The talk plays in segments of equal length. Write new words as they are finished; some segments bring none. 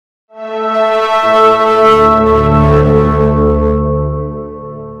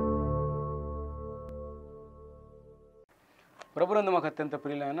అత్యంత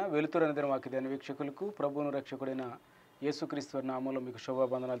ప్రియులైన వెలుతురు అనే వాక్య వీక్షకులకు ప్రభువును రక్షకుడైన యేసుక్రీస్తు నామములో మీకు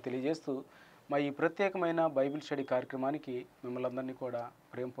శుభాబంధనాలు తెలియజేస్తూ మా ఈ ప్రత్యేకమైన బైబిల్ స్టడీ కార్యక్రమానికి మిమ్మల్ని అందరినీ కూడా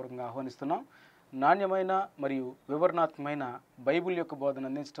ప్రేమపూర్వకంగా ఆహ్వానిస్తున్నాం. నాణ్యమైన మరియు వివరణాత్మకమైన బైబిల్ యొక్క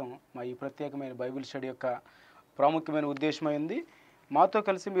బోధన అందించడం మా ఈ ప్రత్యేకమైన బైబిల్ స్టడీ యొక్క ప్రాముఖ్యమైన ఉద్దేశమైంది. మాతో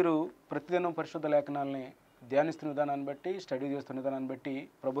కలిసి మీరు ప్రతిదినం పరిశుద్ధ లేఖనాలని ధ్యానిస్తున్న విధానాన్ని బట్టి, స్టడీ చేస్తున్న విధానాన్ని బట్టి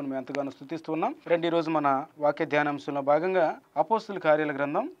ప్రభువుని మేము ఎంతగానో స్తుతిస్తున్నాం. ఈరోజు మన వాక్య ధ్యానాంశంలో భాగంగా అపోస్తుల కార్యాల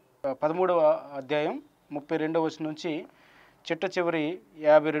గ్రంథం 13వ అధ్యాయం 32వ వచనం నుంచి చిట్ట చివరి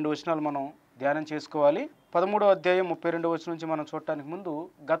 52 వచనాలు మనం ధ్యానం చేసుకోవాలి. 13వ అధ్యాయం 32వ వచనం నుంచి మనం చూడటానికి ముందు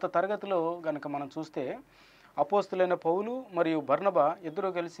గత తరగతిలో గనక మనం చూస్తే అపోస్తులైన పౌలు మరియు బర్నబా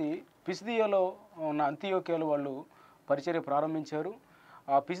ఇద్దరూ కలిసి పిసిదియాలో ఉన్న అంతియోక్యలో వాళ్ళు పరిచర్య ప్రారంభించారు.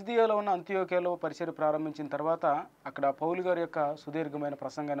 ఆ పిసిదియాలో ఉన్న అంతియోక్యలో పరిచర్య ప్రారంభించిన తర్వాత అక్కడ పౌలు గారి యొక్క సుదీర్ఘమైన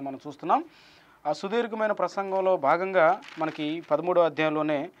ప్రసంగాన్ని మనం చూస్తున్నాం. ఆ సుదీర్ఘమైన ప్రసంగంలో భాగంగా మనకి 13వ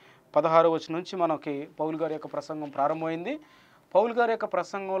అధ్యాయంలోనే 16వ వచనం నుంచి మనకి పౌలు గారి యొక్క ప్రసంగం ప్రారంభమైంది. పౌలు గారి యొక్క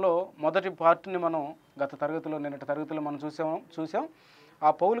ప్రసంగంలో మొదటి పార్ట్ని మనం గత తరగతిలో నిన్నటి తరగతిలో మనం చూసాం.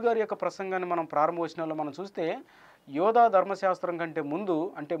 ఆ పౌలు గారి యొక్క ప్రసంగాన్ని మనం ప్రారంభ వచనాల్లో మనం చూస్తే యోధా ధర్మశాస్త్రం కంటే ముందు,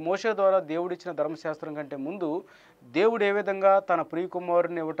 అంటే మోషే ద్వారా దేవుడిచ్చిన ధర్మశాస్త్రం కంటే ముందు దేవుడు ఏ విధంగా తన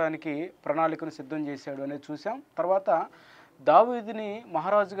ప్రియకుమారుని ఇవ్వటానికి ప్రణాళికను సిద్ధం చేశాడు అనేది చూసాం. తర్వాత దావీదుని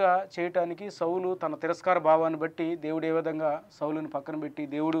మహారాజుగా చేయటానికి సౌలు తన తిరస్కార భావాన్ని బట్టి దేవుడు ఏ విధంగా సౌలుని పక్కన పెట్టి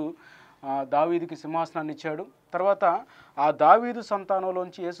దేవుడు దావీదుకి సింహాసనాన్ని ఇచ్చాడు. తర్వాత ఆ దావీదు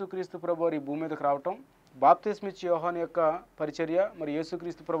సంతానంలోంచి యేసుక్రీస్తు ప్రభువారు ఈ భూమి మీదకి రావటం, బాప్తిస్మిచ్చే యోహాను యొక్క పరిచర్య, మరి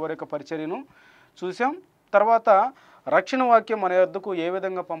యేసుక్రీస్తు ప్రభువారి యొక్క పరిచర్యను చూసాం. తర్వాత రక్షణ వాక్యం మన యొద్దకు ఏ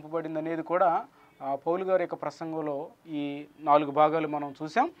విధంగా పంపబడింది అనేది కూడా పౌలు గారి యొక్క ప్రసంగంలో ఈ 4 భాగాలు మనం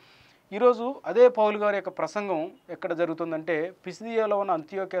చూసాం. ఈరోజు అదే పౌలు గారి యొక్క ప్రసంగం ఎక్కడ జరుగుతుందంటే పిసిదియాలో ఉన్న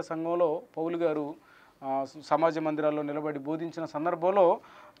అంతియోక్య సంఘంలో పౌలు గారు సమాజ మందిరాల్లో నిలబడి బోధించిన సందర్భంలో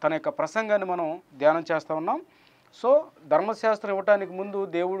తన యొక్క ప్రసంగాన్ని మనం ధ్యానం చేస్తూ ఉన్నాం. సో ధర్మశాస్త్రం ఇవ్వటానికి ముందు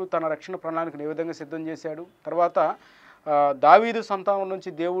దేవుడు తన రక్షణ ప్రణాళికను ఏ విధంగా సిద్ధం చేశాడు, తర్వాత దావీదు సంతానం నుంచి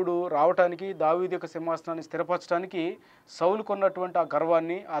దేవుడు రావటానికి, దావీదు యొక్క సింహాసనాన్ని స్థిరపరచడానికి సౌలుకున్నటువంటి ఆ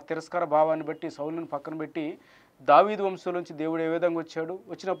గర్వాన్ని, ఆ తిరస్కార భావాన్ని బట్టి సౌలుని పక్కన పెట్టి దావీదు వంశం నుంచి దేవుడు ఏ విధంగా వచ్చాడు,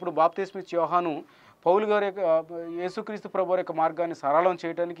 వచ్చినప్పుడు బాప్తిస్మిచ్చే యోహాను పౌలు గారి యొక్క యేసుక్రీస్తు ప్రభువారి యొక్క మార్గాన్ని సరళం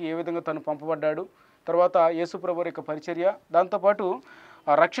చేయడానికి ఏ విధంగా తను పంపబడ్డాడు, తర్వాత యేసు ప్రభువారి యొక్క పరిచర్య, దాంతోపాటు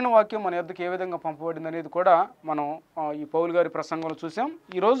ఆ రక్షణ వాక్యం మన యొద్దకు ఏ విధంగా పంపబడింది అనేది కూడా మనం ఈ పౌలు గారి ప్రసంగంలో చూసాం.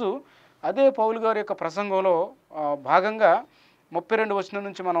 ఈరోజు అదే పౌలు గారి యొక్క ప్రసంగంలో భాగంగా 32 వచనం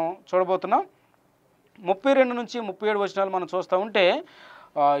నుంచి మనం చూడబోతున్నాం. 32 నుంచి 37 వచనాలు మనం చూస్తూ ఉంటే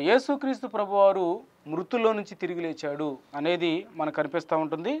యేసుక్రీస్తు ప్రభువారు మృతుల్లో నుంచి తిరిగి లేచాడు అనేది మనకు కనిపిస్తూ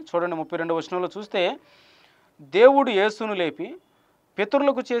ఉంటుంది. చూడండి, 32 వచనంలో చూస్తే, దేవుడు యేసును లేపి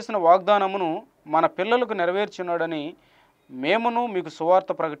పితరులకు చేసిన వాగ్దానమును మన పిల్లలకు నెరవేర్చున్నాడని మేమును మీకు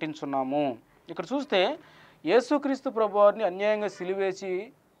సువార్త ప్రకటించున్నాము. ఇక్కడ చూస్తే యేసుక్రీస్తు ప్రభువారిని అన్యాయంగా సిలువేసి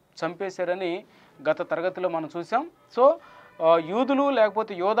చంపేశారని గత తరగతిలో మనం చూసాం. సో యూదులు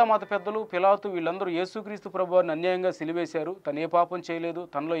లేకపోతే యోధా మత పెద్దలు, పిలాతు, వీళ్ళందరూ యేసుక్రీస్తు ప్రభువారిని అన్యాయంగా సిలువేశారు. తను ఏ పాపం చేయలేదు,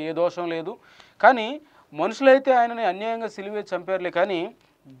 తనలో ఏ దోషం లేదు. కానీ మనుషులైతే ఆయనని అన్యాయంగా సిలువేసి చంపారులే. కానీ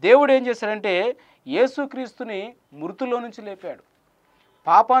దేవుడు ఏం చేశాడంటే యేసుక్రీస్తుని మృతుల్లో నుంచి లేపాడు.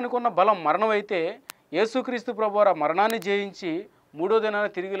 పాపానికి ఉన్న బలం మరణం అయితే యేసుక్రీస్తు ప్రభువారు ఆ మరణాన్ని జయించి 3వ దినాన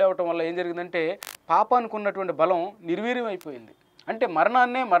తిరిగి లేవటం వల్ల ఏం జరిగిందంటే పాపానికి ఉన్నటువంటి బలం నిర్వీర్యం అయిపోయింది. అంటే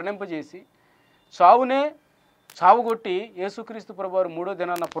మరణాన్నే మరణింపజేసి చావునే చావుగొట్టి యేసుక్రీస్తు ప్రభువారు 3వ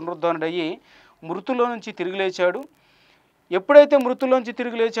దినాన పునరుద్ధరణుడయ్యి మృతుల్లో నుంచి తిరిగి లేచాడు. ఎప్పుడైతే మృతుల్లోంచి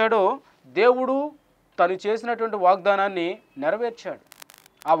తిరిగి లేచాడో దేవుడు తను చేసినటువంటి వాగ్దానాన్ని నెరవేర్చాడు.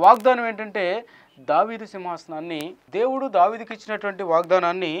 ఆ వాగ్దానం ఏంటంటే దావీదు సింహాసనాన్ని, దేవుడు దావీదుకి ఇచ్చినటువంటి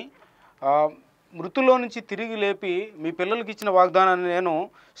వాగ్దానాన్ని మృతుల్లో నుంచి తిరిగి లేపి మీ పిల్లలకి ఇచ్చిన వాగ్దానాన్ని నేను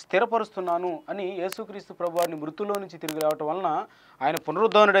స్థిరపరుస్తున్నాను అని యేసుక్రీస్తు ప్రభువారిని మృతుల్లో నుంచి తిరిగి రావటం వలన ఆయన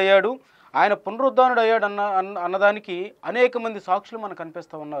పునరుద్ధరణుడయ్యాడు. ఆయన పునరుద్ధరణుడయ్యాడు అన్నదానికి అనేక మంది సాక్షులు మనకు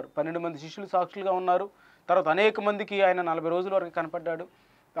కనిపిస్తూ ఉన్నారు. 12 మంది శిష్యులు సాక్షులుగా ఉన్నారు. తర్వాత అనేక మందికి ఆయన 40 రోజుల వరకు కనపడ్డాడు.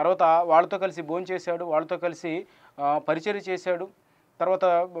 తర్వాత వాళ్ళతో కలిసి భోంచేశాడు, వాళ్ళతో కలిసి పరిచర్య చేశాడు. తర్వాత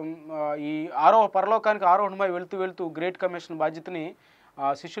ఈ పరలోకానికి ఆరోహణమై వెళ్తూ గ్రేట్ కమిషన్ బాధ్యతని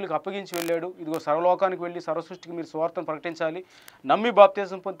శిష్యులకు అప్పగించి వెళ్ళాడు. ఇదిగో సర్వలోకానికి వెళ్ళి సర్వసృష్టికి మీరు సువార్తను ప్రకటించాలి, నమ్మి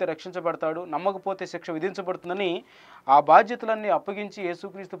బాప్తిసం పొందితే రక్షించబడతాడు, నమ్మకపోతే శిక్ష విధించబడుతుందని ఆ బాధ్యతలన్నీ అప్పగించి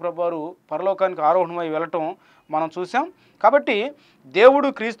యేసుక్రీస్తు ప్రభువారు పరలోకానికి ఆరోహణమై వెళ్ళటం మనం చూసాం. కాబట్టి దేవుడు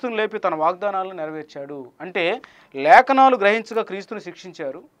క్రీస్తుని లేపి తన వాగ్దానాలను నెరవేర్చాడు. అంటే లేఖనాలు గ్రహించగా క్రీస్తుని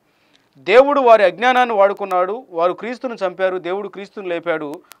శిక్షించారు, దేవుడు వారి అజ్ఞానాన్ని వాడుకున్నాడు, వారు క్రీస్తును చంపారు, దేవుడు క్రీస్తును లేపాడు,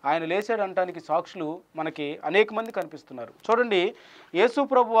 ఆయన లేచాడు అనడానికి సాక్షులు మనకి అనేక మంది కనిపిస్తున్నారు. చూడండి, యేసు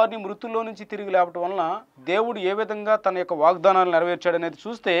ప్రభు వారిని మృతుల్లో నుంచి తిరిగి లేపటం వలన దేవుడు ఏ విధంగా తన యొక్క వాగ్దానాలు నెరవేర్చాడనేది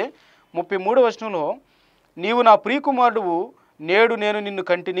చూస్తే 33వ వచనంలో, నీవు నా ప్రియకుమారుడువు, నేడు నేను నిన్ను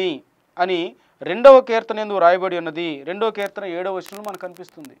కంటిని అని 2వ కీర్తన యందు రాయబడి ఉన్నది. 2వ కీర్తన 7వ వచనంలో మనకు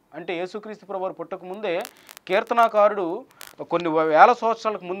కనిపిస్తుంది. అంటే యేసుక్రీస్తు ప్రభువారు పుట్టక ముందే కీర్తనాకారుడు కొన్ని వేల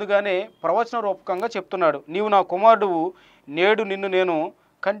సంవత్సరాలకు ముందుగానే ప్రవచన రూపకంగా చెప్తున్నాడు, నీవు నా కుమారుడువు, నేడు నిన్ను నేను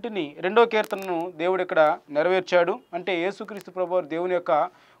కంటిని. 2వ కీర్తనను దేవుడు ఇక్కడ నెరవేర్చాడు. అంటే యేసుక్రీస్తు ప్రభువారు దేవుని యొక్క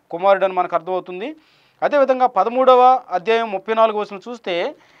కుమారుడు అని మనకు అర్థమవుతుంది. అదేవిధంగా 13వ అధ్యాయం 34వ వచనం చూస్తే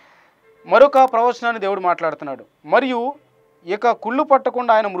మరొక ప్రవచనాన్ని దేవుడు మాట్లాడుతున్నాడు. మరియు ఇక కుళ్ళు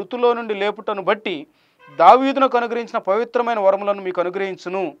పట్టకుండా ఆయన మృతుల్లో నుండి లేపుటను బట్టి దావీదునకు అనుగ్రహించిన పవిత్రమైన వరములను మీకు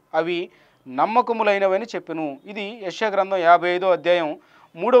అనుగ్రహించును, అవి నమ్మకములైనవని చెప్పెను. ఇది యెషయా గ్రంథం 55వ అధ్యాయం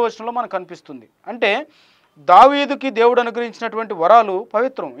 3వ వచనంలో మనకు కనిపిస్తుంది. అంటే దావీదుకి దేవుడు అనుగ్రహించినటువంటి వరాలు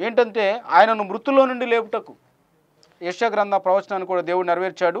పవిత్రం. ఏంటంటే ఆయనను మృతుల్లో నుండి లేపుటకు యెషయా గ్రంథ ప్రవచనాన్ని కూడా దేవుడు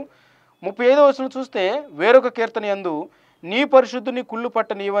నెరవేర్చాడు. 35వ వచనం చూస్తే వేరొక కీర్తన యందు, నీ పరిశుద్ధుని కుళ్ళు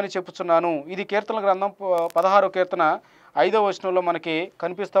పట్టనీయవని చెప్పుచున్నాను. ఇది కీర్తన గ్రంథం 16వ కీర్తన 5వ వచనంలో మనకి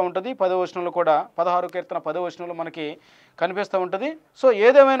కనిపిస్తూ ఉంటుంది. 10వ వచనంలో కూడా 16వ కీర్తన 10వ వచనంలో మనకి కనిపిస్తూ ఉంటుంది. సో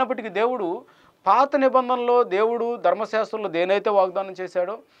ఏదేమైనప్పటికీ దేవుడు పాత నిబంధనలో దేవుడు ధర్మశాస్త్రంలో దేనైతే వాగ్దానం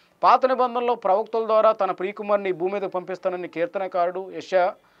చేశాడో, పాత నిబంధనలో ప్రవక్తల ద్వారా తన ప్రియకుమారుని భూమి మీద పంపిస్తానని కీర్తనకారుడు యెషయా,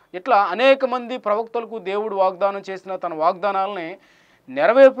 ఇట్లా అనేక మంది ప్రవక్తలకు దేవుడు వాగ్దానం చేసిన తన వాగ్దానాలని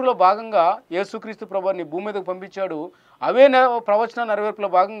నెరవేర్పులో భాగంగా యేసుక్రీస్తు ప్రభువుని భూమి మీదకు పంపించాడు. అవే ప్రవచన నెరవేర్పులో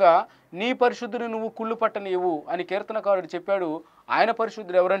భాగంగా నీ పరిశుద్ధుని నువ్వు కుళ్ళు పట్టనీయవు అని కీర్తనకారుడు చెప్పాడు. ఆయన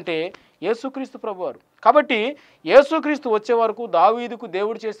పరిశుద్ధుడు ఎవరంటే యేసుక్రీస్తు ప్రభువారు. కాబట్టి యేసుక్రీస్తు వచ్చే వరకు దావీదుకు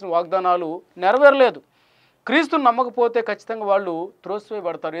దేవుడు చేసిన వాగ్దానాలు నెరవేరలేదు. క్రీస్తుని నమ్మకపోతే ఖచ్చితంగా వాళ్ళు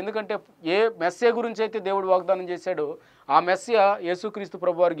త్రోసివేయబడతారు. ఎందుకంటే ఏ మెస్సియా గురించి అయితే దేవుడు వాగ్దానం చేశాడో ఆ మెస్సియా యేసుక్రీస్తు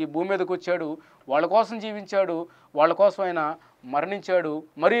ప్రభువారికి భూమి మీదకి వచ్చాడు, వాళ్ళ కోసం జీవించాడు, వాళ్ళ కోసం ఆయన మరణించాడు,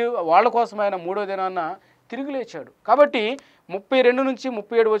 మరియు వాళ్ళ కోసం ఆయన 3వ దినాన తిరిగి లేచాడు. కాబట్టి 32 నుంచి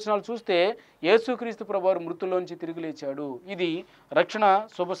 37 వచనాలు చూస్తే యేసుక్రీస్తు ప్రభువారు మృతుల్లోంచి తిరిగి లేచాడు. ఇది రక్షణ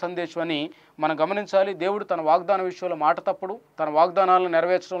శుభ సందేశం అని మనం గమనించాలి. దేవుడు తన వాగ్దాన విషయంలో మాట తప్పుడు, తన వాగ్దానాలను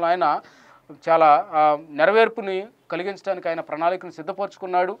నెరవేర్చడంలో ఆయన చాలా నెరవేర్పుని కలిగించడానికి ఆయన ప్రణాళికను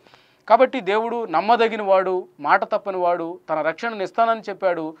సిద్ధపరచుకున్నాడు. కాబట్టి దేవుడు నమ్మదగిన వాడు, మాట తప్పని వాడు, తన రక్షణను ఇస్తానని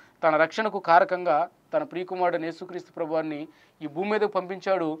చెప్పాడు. తన రక్షణకు కారకంగా తన ప్రియకుమారుడు యేసుక్రీస్తు ప్రభువారిని ఈ భూమి మీదకు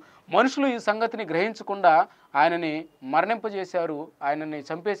పంపించాడు. మనుషులు ఈ సంగతిని గ్రహించకుండా ఆయనని మరణింపజేశారు, ఆయనని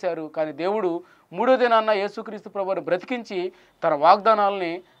చంపేశారు. కానీ దేవుడు 3వ దినాన యేసుక్రీస్తు ప్రభువారిని బ్రతికించి తన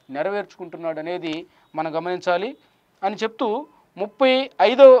వాగ్దానాలని నెరవేర్చుకుంటున్నాడు అనేది మనం గమనించాలి అని చెప్తూ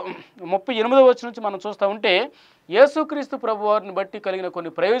 38వ వచనం నుంచి మనం చూస్తూ ఉంటే యేసుక్రీస్తు ప్రభువారిని బట్టి కలిగిన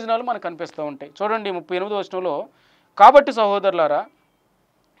కొన్ని ప్రయోజనాలు మనకు కనిపిస్తూ ఉంటాయి. చూడండి 38వ వచనంలో, కాబట్టి సహోదరులారా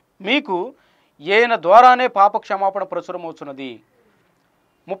మీకు ఈయన ద్వారానే పాప క్షమాపణ ప్రచురమవుతున్నది.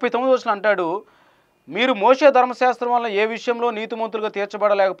 39వ వచనం అంటాడు, మీరు మోషే ధర్మశాస్త్రం వల్ల ఏ విషయంలో నీతిమంతులుగా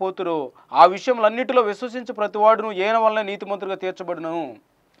తీర్చబడలేకపోతురో ఆ విషయంలన్నిటిలో విశ్వసించి ప్రతివాడును ఈయన వల్లనే నీతిమంతులుగా తీర్చబడును.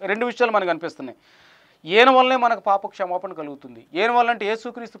 2 విషయాలు మనకు కనిపిస్తున్నాయి. ఈయన వల్లనే మనకు పాప క్షమాపణ కలుగుతుంది. ఈయన వల్ల అంటే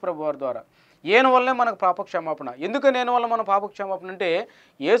యేసుక్రీస్తు ప్రభువారి ద్వారా. ఈయన వల్లనే మనకు పాప క్షమాపణ. ఎందుకని ఈయన వల్ల మన పాప క్షమాపణ అంటే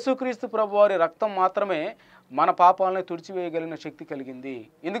యేసుక్రీస్తు ప్రభువారి రక్తం మాత్రమే మన పాపాలని తుడిచివేయగలిగిన శక్తి కలిగింది.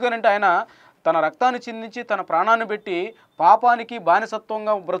 ఎందుకనంటే ఆయన తన రక్తాన్ని చిందించి తన ప్రాణాన్ని పెట్టి పాపానికి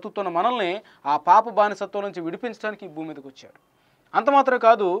బానిసత్వంగా బ్రతుకుతున్న మనల్ని ఆ పాప బానిసత్వం నుంచి విడిపించడానికి ఈ భూమి మీదకి వచ్చాడు. అంత మాత్రమే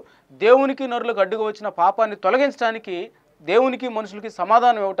కాదు, దేవునికి నరులకు అడ్డుగా వచ్చిన పాపాన్ని తొలగించడానికి, దేవునికి మనుషులకి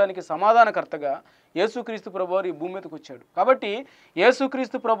సమాధానం ఇవ్వడానికి సమాధానకర్తగా యేసుక్రీస్తు ప్రభువారు ఈ భూమి మీదకి వచ్చాడు. కాబట్టి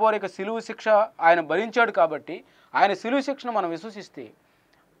యేసుక్రీస్తు ప్రభువారి యొక్క సిలువు శిక్ష ఆయన భరించాడు. కాబట్టి ఆయన సిలువు శిక్షను మనం విశ్వసిస్తే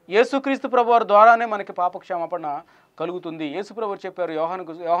యేసుక్రీస్తు ప్రభువారి ద్వారానే మనకి పాప క్షమాపణ కలుగుతుంది. యేసు ప్రభువు చెప్పారు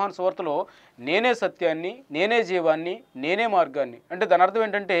యోహాను సువార్తలో, నేనే సత్యాన్ని, నేనే జీవాన్ని, నేనే మార్గాన్ని. అంటే దాని అర్థం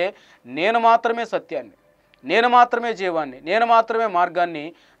ఏంటంటే నేను మాత్రమే సత్యాన్ని, నేను మాత్రమే జీవాన్ని, నేను మాత్రమే మార్గాన్ని,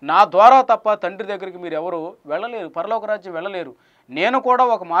 నా ద్వారా తప్ప తండ్రి దగ్గరికి మీరు ఎవరు వెళ్ళలేరు, పరలోక రాజ్యం వెళ్ళలేరు. నేను కూడా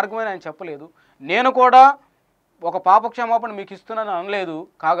ఒక మార్గమని ఆయన చెప్పలేదు, నేను కూడా ఒక పాప క్షమాపణ మీకు ఇస్తున్నాను అనలేదు.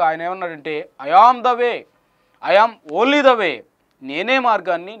 కాగా ఆయన ఏమన్నాడంటే I am the way, I am only the way, నేనే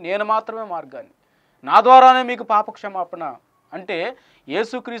మార్గాన్ని, నేను మాత్రమే మార్గాన్ని, నా ద్వారానే మీకు పాప క్షమాపణ. అంటే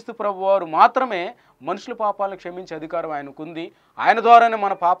యేసుక్రీస్తు ప్రభువారు మాత్రమే మనుషుల పాపాలను క్షమించే అధికారం ఆయనకుంది. ఆయన ద్వారానే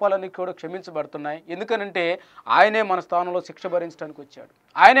మన పాపాలన్నీ కూడా క్షమించబడుతున్నాయి. ఎందుకనంటే ఆయనే మన స్థానంలో శిక్ష భరించడానికి వచ్చాడు.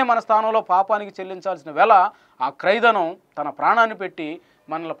 ఆయనే మన స్థానంలో పాపానికి చెల్లించాల్సిన వెల, ఆ క్రయధనం తన ప్రాణాన్ని పెట్టి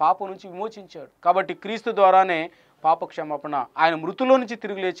మనల్ని పాపం నుంచి విమోచించాడు. కాబట్టి క్రీస్తు ద్వారానే పాపక్షమాపణ. ఆయన మృతుల్లో నుంచి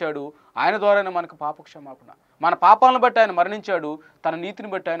తిరిగి లేచాడు, ఆయన ద్వారానే మనకు పాపక్షమాపణ. మన పాపాలను బట్టి ఆయన మరణించాడు, తన నీతిని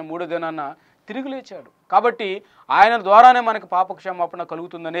బట్టి ఆయన మూడో దినాన తిరిగి లేచాడు. కాబట్టి ఆయన ద్వారానే మనకు పాపక్షమాపణ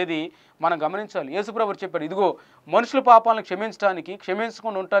కలుగుతుందనేది మనం గమనించాలి. యేసుప్రభు చెప్పాడు, ఇదిగో మనుషుల పాపాలను క్షమించడానికి,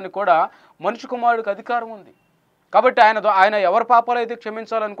 క్షమించకుండా ఉండటానికి కూడా మనిషి కుమారుడికి అధికారం ఉంది. కాబట్టి ఆయన ఎవరి పాపాలు అయితే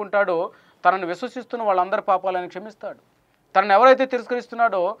క్షమించాలనుకుంటాడో తనను విశ్వసిస్తున్న వాళ్ళందరి పాపాలను క్షమిస్తాడు. తనను ఎవరైతే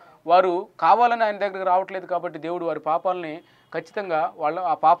తిరస్కరిస్తున్నాడో వారు కావాలని ఆయన దగ్గరికి రావట్లేదు, కాబట్టి దేవుడు వారి పాపాలని ఖచ్చితంగా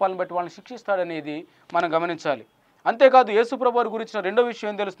ఆ పాపాలను బట్టి వాళ్ళని శిక్షిస్తాడనేది మనం గమనించాలి. అంతేకాదు యేసుప్రభు వారి గురించిన రెండో విషయం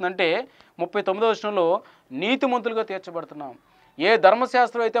ఏం తెలుస్తుందంటే 39వ వచనంలో నీతిమంతులుగా తీర్చబడుతున్నాం. ఏ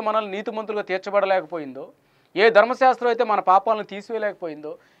ధర్మశాస్త్రం అయితే మనల్ని నీతిమంతులుగా తీర్చబడలేకపోయిందో, ఏ ధర్మశాస్త్రం అయితే మన పాపాలను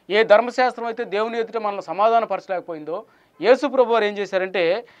తీసివేయలేకపోయిందో, ఏ ధర్మశాస్త్రం అయితే దేవుని ఎదుట మనల్ని సమాధానపరచలేకపోయిందో, యేసుప్రభు వారు ఏం చేశారంటే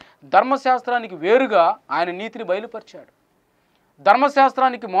ధర్మశాస్త్రానికి వేరుగా ఆయన నీతిని బయలుపరిచాడు.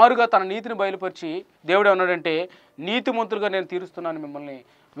 ధర్మశాస్త్రానికి మారుగా తన నీతిని బయలుపరిచి దేవుడు ఏమన్నాడంటే నీతిమంతులుగా నేను తీరుస్తున్నాను మిమ్మల్ని.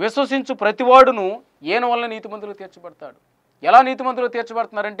 విశ్వసించు ప్రతివాడును ఈయన వల్ల నీతిమంతులుగా తీర్చబడతాడు. ఎలా నీతిమంతులుగా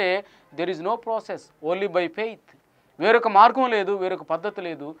తీర్చబడుతున్నారంటే there is no process, only by faith. వేరొక మార్గం లేదు, వేరొక పద్ధతి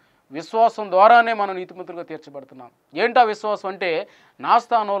లేదు. విశ్వాసం ద్వారానే మనం నీతిమంతులుగా తీర్చబడుతున్నాం. ఏంటా విశ్వాసం అంటే నా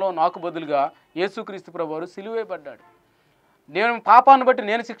స్థానంలో నాకు బదులుగా యేసుక్రీస్తు ప్రభువారు సిలువేయబడ్డాడు. నేను పాపాన్ని బట్టి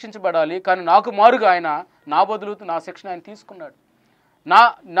నేను శిక్షించబడాలి, కానీ నాకు మారుగా ఆయన నా బదులు నా శిక్షణ ఆయన తీసుకున్నాడు.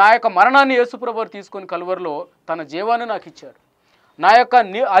 నా యొక్క మరణాన్ని యేసుప్రభువారు తీసుకొని కలువరిలో తన జీవాన్ని నాకు ఇచ్చాడు. నా యొక్క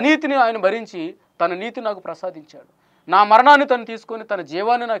అనీతిని ఆయన భరించి తన నీతి నాకు ప్రసాదించాడు. నా మరణాన్ని తను తీసుకొని తన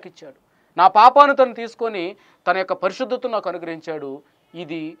జీవాన్ని నాకు ఇచ్చాడు. నా పాపాన్ని తను తీసుకొని తన యొక్క పరిశుద్ధతను నాకు అనుగ్రహించాడు.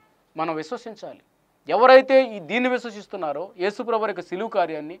 ఇది మనం విశ్వసించాలి. ఎవరైతే దీన్ని విశ్వసిస్తున్నారో యేసుప్రభువారి యొక్క సిలువ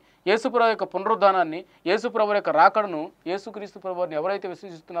కార్యాన్ని, యేసుప్రభు యొక్క పునరుద్ధానాన్ని, యేసుప్రభువారి యొక్క రాకడను, యేసుక్రీస్తు ప్రభువారిని ఎవరైతే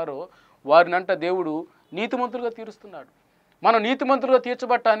విశ్వసిస్తున్నారో వారినంట దేవుడు నీతిమంతులుగా తీరుస్తున్నాడు. మనం నీతిమంతులుగా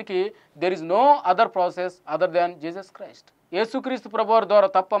తీర్చబడటానికి there is no other process other than Jesus Christ. యేసుక్రీస్తు ప్రభువారి ద్వారా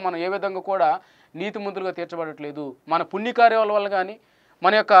తప్ప మనం ఏ విధంగా కూడా నీతిమంతులుగా తీర్చబడట్లేదు. మన పుణ్యకార్యాల వల్ల కానీ,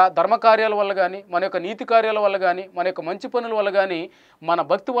 మన యొక్క ధర్మకార్యాల వల్ల కానీ, మన యొక్క నీతి కార్యాల వల్ల కానీ, మన యొక్క మంచి పనుల వల్ల కానీ, మన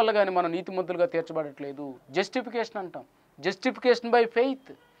భక్తి వల్ల కానీ మనం నీతిమంతులుగా తీర్చబడట్లేదు. జస్టిఫికేషన్ అంటాం, జస్టిఫికేషన్ బై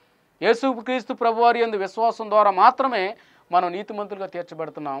ఫెయిత్. యేసుక్రీస్తు ప్రభువారి యందు విశ్వాసం ద్వారా మాత్రమే మనం నీతిమంతులుగా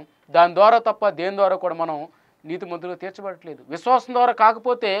తీర్చబడుతున్నాం. దాని ద్వారా తప్ప దేని ద్వారా కూడా మనం నీతిమంతులుగా తీర్చబడట్లేదు. విశ్వాసం ద్వారా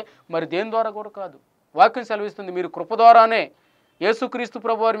కాకపోతే మరి దేని ద్వారా కూడా కాదు. వాక్యం సెలవిస్తుంది, మీరు కృప ద్వారానే యేసుక్రీస్తు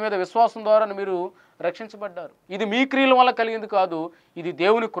ప్రభువారి మీద విశ్వాసం ద్వారా మీరు రక్షించబడ్డారు. ఇది మీ క్రియల వల్ల కలిగింది కాదు, ఇది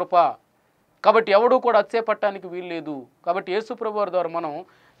దేవుని కృప. కాబట్టి ఎవడూ కూడా అతిశయపడటానికి వీలు లేదు. కాబట్టి యేసు ప్రభువారి ద్వారా మనం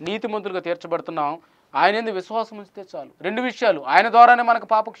నీతిమంతులుగా తీర్చబడుతున్నాం. ఆయన యందు విశ్వాసం ఉంచితే చాలు. రెండు విషయాలు, ఆయన ద్వారానే మనకు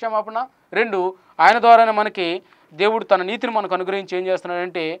పాపక్షమాపణ, రెండు ఆయన ద్వారానే మనకి దేవుడు తన నీతిని మనకు అనుగ్రహించి ఏం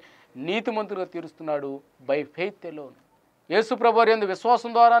చేస్తున్నాడంటే నీతిమంతులుగా తీరుస్తున్నాడు. By faith alone. యేసు ప్రభువారి యందు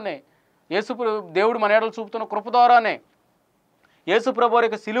విశ్వాసం ద్వారానే, దేవుడు మన ఎడల చూపుతున్న కృప ద్వారానే, యేసు ప్రభువారి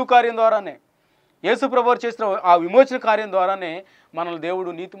యొక్క సిలువ కార్యం ద్వారానే, యేసు ప్రభువారు చేసిన ఆ విమోచన కార్యం ద్వారానే మనల్ని దేవుడు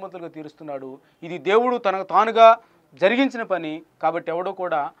నీతిమంతులుగా తీరుస్తున్నాడు. ఇది దేవుడు తనకు తానుగా జరిగించిన పని. కాబట్టి ఎవడో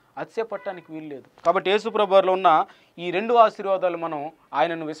కూడా అతిశయపడటానికి వీలు లేదు. కాబట్టి యేసు ప్రభువారిలో ఉన్న ఈ రెండు ఆశీర్వాదాలు మనం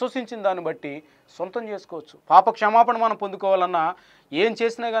ఆయనను విశ్వసించిన దాన్ని బట్టి సొంతం చేసుకోవచ్చు. పాపక్షమాపణ మనం పొందుకోవాలన్నా ఏం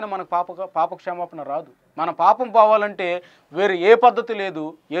చేసినా కానీ మనకు పాపక్షమాపణ రాదు. మన పాపం పోవాలంటే వేరే ఏ పద్ధతి లేదు,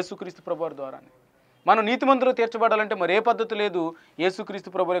 యేసుక్రీస్తు ప్రభువారి ద్వారానే. మనం నీతిమంతులు తీర్చబడాలంటే మరి ఏ పద్ధతి లేదు, యేసుక్రీస్తు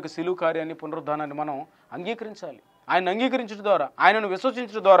ప్రభువారి యొక్క సిలువ కార్యాన్ని, పునరుద్ధానాన్ని మనం అంగీకరించాలి. ఆయన అంగీకరించడం ద్వారా, ఆయనను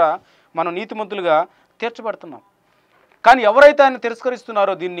విశ్వసించడం ద్వారా మనం నీతిమంతులుగా తీర్చబడుతున్నాం. కానీ ఎవరైతే ఆయన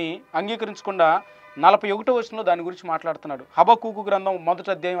తిరస్కరిస్తున్నారో, దీన్ని అంగీకరించకుండా 41వ వచనంలో దాని గురించి మాట్లాడుతున్నాడు. హబక్కూకు గ్రంథం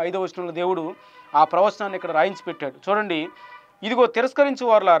 1వ అధ్యాయం 5వ వచనంలో దేవుడు ఆ ప్రవచనాన్ని ఇక్కడ రాయించి పెట్టాడు. చూడండి, ఇదిగో తిరస్కరించు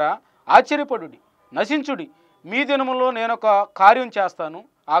వారులారా ఆశ్చర్యపడుడి, నశించుడి. మీ దినములో నేను ఒక కార్యం చేస్తాను,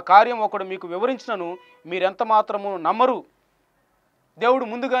 ఆ కార్యం ఒకడు మీకు వివరించినను మీరెంత మాత్రము నమ్మరు. దేవుడు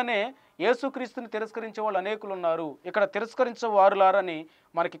ముందుగానే యేసుక్రీస్తుని తిరస్కరించే వాళ్ళు అనేకులు ఉన్నారు. ఇక్కడ తిరస్కరించే వారులారని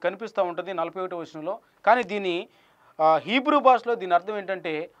మనకి కనిపిస్తూ ఉంటుంది 41వ వచనంలో. కానీ దీని హీబ్రూ భాషలో దీని అర్థం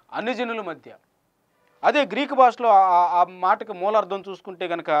ఏంటంటే అన్యజనుల మధ్య. అదే గ్రీకు భాషలో ఆ మాటకి మూలార్థం చూసుకుంటే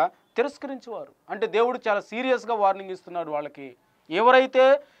కనుక తిరస్కరించేవారు అంటే దేవుడు చాలా సీరియస్గా వార్నింగ్ ఇస్తున్నాడు వాళ్ళకి. ఎవరైతే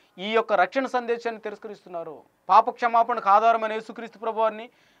ఈ యొక్క రక్షణ సందేశాన్ని తిరస్కరిస్తున్నారో, పాపక్షమాపణకు ఆధారమైన యేసుక్రీస్తు ప్రభువారిని,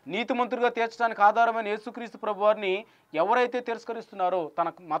 నీతిమంతులుగా తీర్చడానికి ఆధారమైన యేసుక్రీస్తు ప్రభువారిని ఎవరైతే తిరస్కరిస్తున్నారో,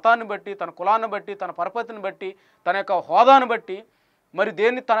 తన మతాన్ని బట్టి, తన కులాన్ని బట్టి, తన పరపతిని బట్టి, తన యొక్క హోదాను బట్టి, మరి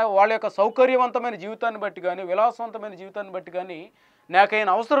దేన్ని వాళ్ళ యొక్క సౌకర్యవంతమైన జీవితాన్ని బట్టి కానీ, విలాసవంతమైన జీవితాన్ని బట్టి కానీ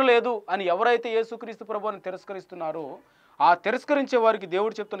నాకైనా అవసరం లేదు అని ఎవరైతే యేసుక్రీస్తు ప్రభువుని తిరస్కరిస్తున్నారో, ఆ తిరస్కరించే వారికి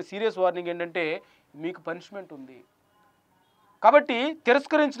దేవుడు చెప్తున్న సీరియస్ వార్నింగ్ ఏంటంటే మీకు పనిష్మెంట్ ఉంది. కాబట్టి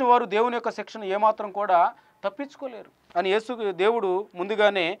తిరస్కరించిన వారు దేవుని యొక్క శిక్షను ఏమాత్రం కూడా తప్పించుకోలేరు అని దేవుడు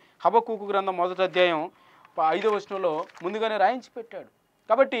ముందుగానే హబక్కూకు గ్రంథం 1వ అధ్యాయం 5వ వచనంలో ముందుగానే రాయించి పెట్టాడు.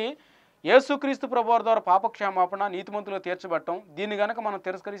 కాబట్టి యేసుక్రీస్తు ప్రభువారి ద్వారా పాపక్షమాపణ, నీతిమంతులుగా తీర్చబడటం, దీన్ని కనుక మనం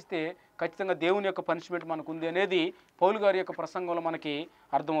తిరస్కరిస్తే ఖచ్చితంగా దేవుని యొక్క పనిష్మెంట్ మనకు ఉంది అనేది పౌలు గారి యొక్క ప్రసంగంలో మనకి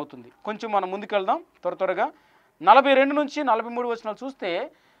అర్థమవుతుంది. కొంచెం మనం ముందుకెళ్దాం త్వరగా. 42 నుంచి 43 వచనాలు చూస్తే,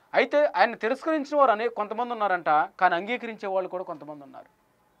 అయితే ఆయన తిరస్కరించిన వారు కొంతమంది ఉన్నారంట, కానీ అంగీకరించే వాళ్ళు కూడా కొంతమంది ఉన్నారు.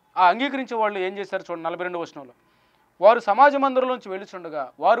 ఆ అంగీకరించే వాళ్ళు ఏం చేశారు చూడండి 42 వచనంలో. వారు సమాజ మందిరం నుంచి వెళ్ళుచుండగా,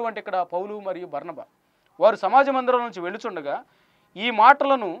 వారు అంటే ఇక్కడ పౌలు మరియు బర్నబా, వారు సమాజ మందిరం నుంచి వెళ్ళుచుండగా ఈ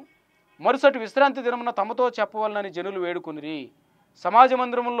మాటలను మరుసటి విశ్రాంతి దినమున తమతో చెప్పవాలని జనులు వేడుకొనిరి. సమాజ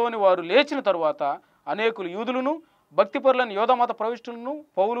మందిరంలోని వారు లేచిన తరువాత అనేకులు యూదులను భక్తిపరులను యోధమత ప్రవిష్టులను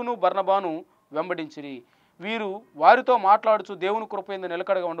పౌలును బర్నబాను వెంబడించిరి. వీరు వారితో మాట్లాడుచు దేవుని కృపయందు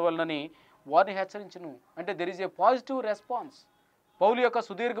నిలకడగా ఉండవాలని వారిని హెచ్చరించును. అంటే there is a positive response. పౌలు యొక్క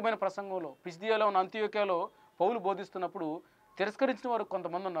సుదీర్ఘమైన ప్రసంగంలో పిసిదియాలో ఉన్న అంతియోక్యలో పౌలు బోధిస్తున్నప్పుడు తిరస్కరించిన వారు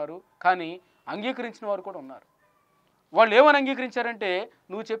కొంతమంది ఉన్నారు, కానీ అంగీకరించిన వారు కూడా ఉన్నారు. వాళ్ళు ఏమని అంగీకరించారంటే,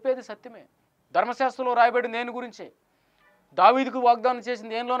 నువ్వు చెప్పేది సత్యమే, ధర్మశాస్త్రంలో రాయబడి నేను గురించే, దావీదుకు వాగ్దానం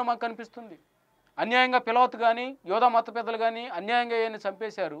చేసింది ఏంలోనో మాకు కనిపిస్తుంది. అన్యాయంగా పిలవతు కానీ యోధా మత పెద్దలు కానీ అన్యాయంగా ఆయన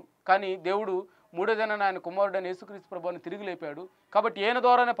చంపేశారు, కానీ దేవుడు మూడో దినాన ఆయన కుమారుడైన యేసుక్రీస్తు ప్రభువుని తిరిగి లేపాడు. కాబట్టి ఈయన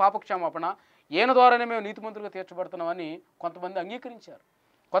ద్వారానే పాపక్షమాపణ, ఈయన ద్వారానే మేము నీతిమంతులుగా తీర్చబడుతున్నామని కొంతమంది అంగీకరించారు,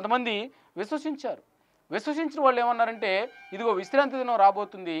 కొంతమంది విశ్వసించారు. విశ్వసించిన వాళ్ళు ఏమన్నారంటే, ఇదిగో విశ్రాంతి దినం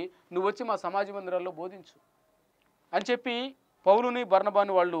రాబోతుంది, నువ్వు వచ్చి మా సమాజ మందిరాల్లో బోధించు అని చెప్పి పౌలుని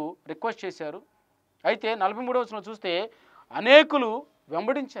బర్నబాని వాళ్ళు రిక్వెస్ట్ చేశారు. అయితే 43వ వచనం చూస్తే అనేకులు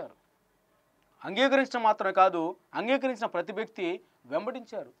వెంబడించారు. అంగీకరించడం మాత్రమే కాదు, అంగీకరించిన ప్రతి వ్యక్తి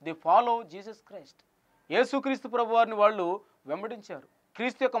వెంబడించారు. They follow Jesus Christ. యేసుక్రీస్తు ప్రభు వారిని వాళ్ళు వెంబడించారు.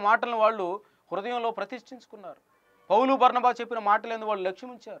 క్రీస్తు యొక్క మాటలను వాళ్ళు హృదయంలో ప్రతిష్ఠించుకున్నారు. పౌలు బర్నబా చెప్పిన మాటలను వాళ్ళు లక్ష్యం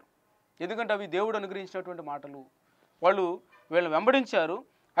ఉంచారు, ఎందుకంటే అవి దేవుడు అనుగ్రహించినటువంటి మాటలు. వాళ్ళు వీళ్ళని వెంబడించారు.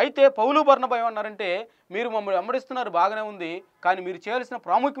 అయితే పౌలు బర్నబా ఏమన్నారంటే, మీరు మమ్మల్ని వెంబడిస్తున్నారు బాగానే ఉంది, కానీ మీరు చేయాల్సిన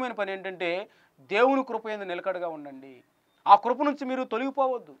ప్రాముఖ్యమైన పని ఏంటంటే దేవుని కృప యందు నిలకడగా ఉండండి. ఆ కృప నుంచి మీరు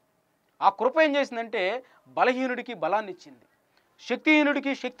తొలగిపోవద్దు. ఆ కృప ఏం చేసిందంటే బలహీనుడికి బలాన్ని ఇచ్చింది,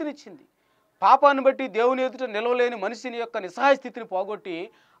 శక్తిహీనుడికి శక్తినిచ్చింది. పాపాన్ని బట్టి దేవుని ఎదుట నిలవలేని మనిషిని యొక్క నిస్సహాయ స్థితిని పోగొట్టి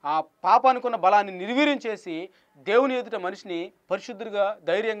ఆ పాపానికి ఉన్న బలాన్ని నిర్వీర్యం చేసి దేవుని ఎదుట మనిషిని పరిశుద్ధుడిగా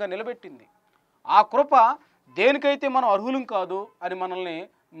ధైర్యంగా నిలబెట్టింది. ఆ కృప దేనికైతే మనం అర్హులం కాదు అని మనల్ని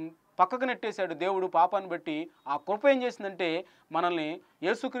పక్కకు నెట్టేశాడు దేవుడు పాపాన్ని బట్టి. ఆ కృప ఏం చేసిందంటే మనల్ని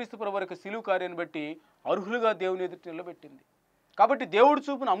యేసుక్రీస్తు ప్రభువు యొక్క సిలువ కార్యాన్ని బట్టి అర్హులుగా దేవుని ఎదుట నిలబెట్టింది. కాబట్టి దేవుడు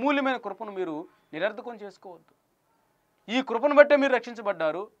చూపిన అమూల్యమైన కృపను మీరు నిరర్థకం చేసుకోవద్దు. ఈ కృపను బట్టే మీరు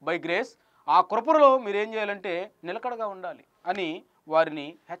రక్షించబడ్డారు బై గ్రేస్. ఆ కృపలో మీరు ఏం చేయాలంటే నిలకడగా ఉండాలి అని వారిని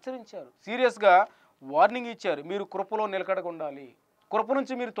హెచ్చరించారు. సీరియస్గా వార్నింగ్ ఇచ్చారు, మీరు కృపలో నిలకడగా ఉండాలి, కృప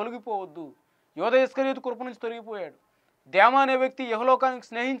నుంచి మీరు తొలగిపోవద్దు. యోధ ఇస్కరియోతు కృప నుంచి తొలగిపోయాడు. దేమ అనే వ్యక్తి యెహోలోకానికి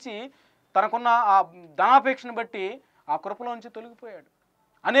స్నేహించి తనకున్న ఆ ధనాపేక్షను బట్టి ఆ కృపలో నుంచి తొలగిపోయాడు.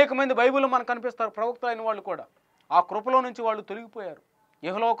 అనేక మంది బైబిల్లో మనకు కనిపిస్తారు, ప్రవక్తలు అయిన వాళ్ళు కూడా ఆ కృపలో నుంచి వాళ్ళు తొలగిపోయారు.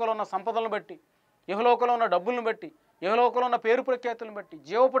 యెహోలోకంలో ఉన్న సంపదలను బట్టి, యెహోలోకంలో ఉన్న డబ్బులను బట్టి, యెహోలోకంలో ఉన్న పేరు ప్రఖ్యాతులను బట్టి,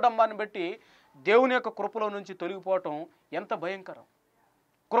 జీవపుడంబాన్ని బట్టి దేవుని యొక్క కృపలో నుంచి తొలగిపోవటం ఎంత భయంకరం.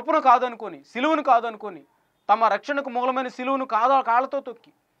 కృపను కాదనుకొని, సిలువను కాదనుకొని, తమ రక్షణకు మూలమైన సిలువను కాళ్ళతో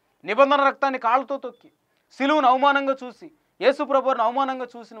తొక్కి, నిబంధన రక్తాన్ని కాళ్ళతో తొక్కి, సిలువను అవమానంగా చూసి, యేసు ప్రభువుని అవమానంగా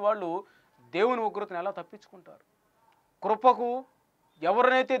చూసిన వాళ్ళు దేవుని ఉగ్రతను ఎలా తప్పించుకుంటారు? కృపకు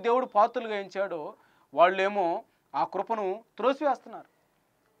ఎవరినైతే దేవుడు పాత్రలుగా ఎంచాడో వాళ్ళేమో ఆ కృపను త్రోసివేస్తున్నారు.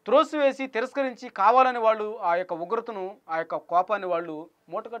 త్రోసివేసి తిరస్కరించి కావాలని వాళ్ళు ఆ యొక్క ఉగ్రతను, ఆ యొక్క కోపాన్ని వాళ్ళు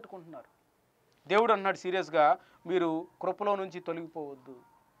మూటగట్టుకుంటున్నారు. దేవుడు అన్నాడు సీరియస్గా, మీరు కృపలో నుంచి తొలగిపోవద్దు.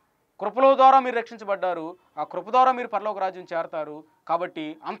 కృపలో ద్వారా మీరు రక్షించబడ్డారు, ఆ కృప ద్వారా మీరు పరలోక రాజ్యం చేరతారు. కాబట్టి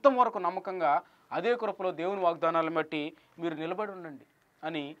అంతం వరకు నమ్మకంగా అదే కృపలో దేవుని వాగ్దానాలను బట్టి మీరు నిలబడి ఉండండి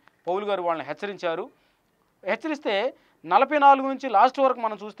అని పౌలు గారు వాళ్ళని హెచ్చరించారు. హెచ్చరిస్తే 44 నుంచి లాస్ట్ వరకు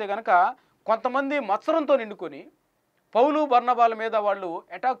మనం చూస్తే కనుక కొంతమంది మత్సరంతో నిండుకొని పౌలు బర్నబాల మీద వాళ్ళు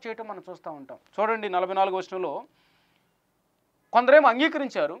అటాక్ చేయటం మనం చూస్తూ ఉంటాం. చూడండి 44 వచనంలో, కొందరేమో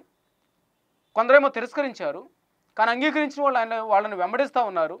అంగీకరించారు, కొందరేమో తిరస్కరించారు. కానీ అంగీకరించిన వాళ్ళని వెంబడిస్తూ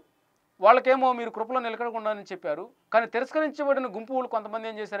ఉన్నారు. వాళ్ళకేమో మీరు కృపలో నిలకడకుండా అని చెప్పారు. కానీ తిరస్కరించబడిన గుంపు కొంతమంది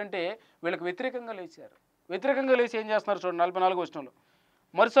ఏం చేశారంటే వీళ్ళకి వ్యతిరేకంగా లేచారు. వ్యతిరేకంగా లేచి ఏం చేస్తున్నారు చూడండి 44 వచనంలో,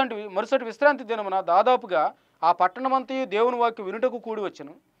 మరుసటి విశ్రాంతి దినమున దాదాపుగా ఆ పట్టణమంతయు దేవుని వాక్యం వినుటకు కూడి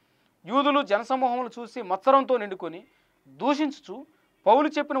వచ్చెను. యూదులు జనసమూహములు చూసి మత్సరంతో నిండుకొని దూషించుచు పౌలు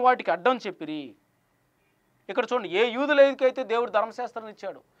చెప్పిన వాటికి అడ్డం చెప్పిరి. ఇక్కడ చూడండి, ఏ యూదులైతే దేవుడు ధర్మశాస్త్రాన్ని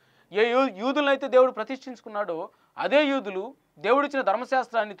ఇచ్చాడు, ఏ యూదులనైతే దేవుడు ప్రతిష్ఠించుకున్నాడో అదే యూదులు దేవుడిచ్చిన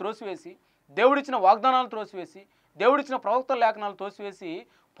ధర్మశాస్త్రాన్ని త్రోసివేసి, దేవుడిచ్చిన వాగ్దానాలను త్రోసివేసి, దేవుడిచ్చిన ప్రవక్తల లేఖనాలు తోసివేసి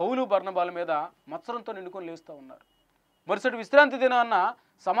పౌలు బర్నబాల మీద మత్సరంతో నిండుకొని లేస్తూ ఉన్నారు. మరుసటి విశ్రాంతి దినాన్న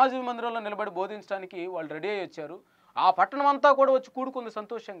సమాజ మందిరంలో నిలబడి బోధించడానికి వాళ్ళు రెడీ అయ్యి వచ్చారు. ఆ పట్టణం అంతా కూడా వచ్చి కూడుకుంది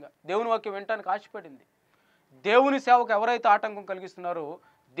సంతోషంగా, దేవుని వాక్యం వినటానికి ఆశపడింది. దేవుని సేవకు ఎవరైతే ఆటంకం కలిగిస్తున్నారో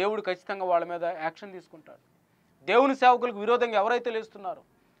దేవుడు ఖచ్చితంగా వాళ్ళ మీద యాక్షన్ తీసుకుంటాడు. దేవుని సేవకులకు విరోధంగా ఎవరైతే లేస్తున్నారో,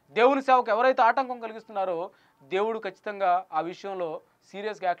 దేవుని సేవకు ఎవరైతే ఆటంకం కలిగిస్తున్నారో దేవుడు ఖచ్చితంగా ఆ విషయంలో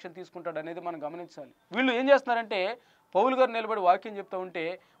సీరియస్గా యాక్షన్ తీసుకుంటాడు అనేది మనం గమనించాలి. వీళ్ళు ఏం చేస్తున్నారంటే పౌలు గారు నిలబడి వాక్యం చెప్తూ ఉంటే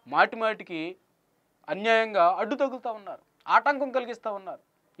మాటి మాటికి అన్యాయంగా అడ్డు తగులుతూ ఉన్నారు, ఆటంకం కలిగిస్తూ ఉన్నారు.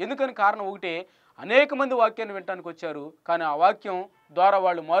 ఎందుకని కారణం ఒకటే, అనేక మంది వాక్యాన్ని వినటానికి వచ్చారు, కానీ ఆ వాక్యం ద్వారా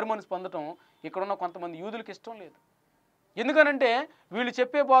వాళ్ళు మారుమనసు పొందటం ఇక్కడున్న కొంతమంది యూదులకు ఇష్టం లేదు. ఎందుకనంటే వీళ్ళు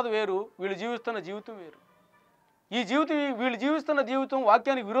చెప్పే బోధ వేరు, వీళ్ళు జీవిస్తున్న జీవితం వేరు. వీళ్ళు జీవిస్తున్న జీవితం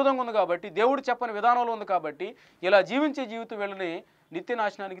వాక్యానికి విరోధంగా ఉంది కాబట్టి, దేవుడు చెప్పని విధానంలో ఉంది కాబట్టి ఇలా జీవించే జీవితం వీళ్ళని నిత్య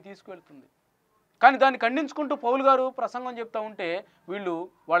నాశనానికి తీసుకువెళ్తుంది. కానీ దాన్ని ఖండించుకుంటూ పౌలు గారు ప్రసంగం చెప్తూ ఉంటే వీళ్ళు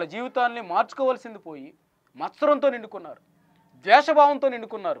వాళ్ళ జీవితాన్ని మార్చుకోవాల్సింది పోయి మత్సరంతో నిండుకున్నారు, ద్వేషభావంతో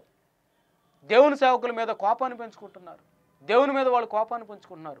నిండుకున్నారు. దేవుని సేవకుల మీద కోపాన్ని పెంచుకుంటున్నారు, దేవుని మీద వాళ్ళు కోపాన్ని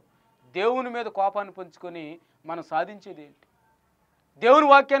పెంచుకుంటున్నారు. దేవుని మీద కోపాన్ని పెంచుకొని మనం సాధించేది ఏంటి? దేవుని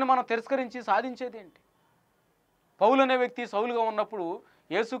వాక్యాన్ని మనం తిరస్కరించి సాధించేది ఏంటి? పౌలు అనే వ్యక్తి సౌలుగా ఉన్నప్పుడు,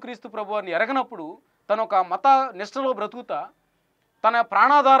 యేసుక్రీస్తు ప్రభువారిని ఎరగనప్పుడు, తను ఒక మత నిష్టలో బ్రతుకుతా తన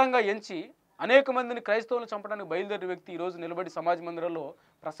ప్రాణాధారంగా ఎంచి అనేక మందిని క్రైస్తవులను చంపడానికి బయలుదేరిన వ్యక్తి ఈరోజు నిలబడి సమాజ మందిరంలో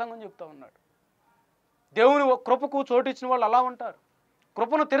ప్రసంగం చెప్తూ ఉన్నాడు. దేవుని కృపకు చోటిచ్చిన వాళ్ళు అలా ఉంటారు.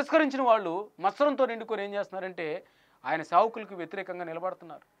 కృపను తిరస్కరించిన వాళ్ళు మత్సరంతో నిండుకొని ఏం చేస్తున్నారంటే ఆయన సేవకులకు వ్యతిరేకంగా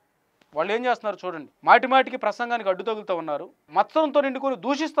నిలబడుతున్నారు. వాళ్ళు ఏం చేస్తున్నారు చూడండి, మాటి మాటికి ప్రసంగానికి అడ్డు తగులుతూ ఉన్నారు, మత్సరంతో నిండుకొని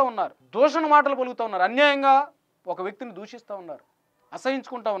దూషిస్తూ ఉన్నారు, దూషణ మాటలు పలుకుతూ ఉన్నారు, అన్యాయంగా ఒక వ్యక్తిని దూషిస్తూ ఉన్నారు,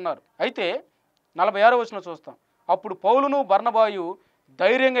 అసహించుకుంటూ ఉన్నారు. అయితే 46వ వచనం చూస్తాం. అప్పుడు పౌలును బర్నబాయు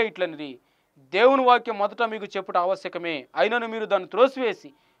ధైర్యంగా ఇట్లనిది, దేవుని వాక్యం మొదట మీకు చెప్పుట ఆవశ్యకమే, అయినను మీరు దాన్ని త్రోసివేసి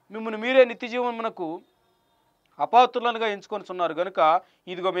మిమ్మల్ని మీరే నిత్య జీవమునకు అపాత్రులనుగా ఎంచుకొనిచున్నారు కనుక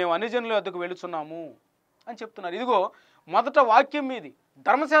ఇదిగో మేము అన్ని జనుల వద్దకు వెళుచున్నాము అని చెప్తున్నారు. ఇదిగో మొదట వాక్యం మీది,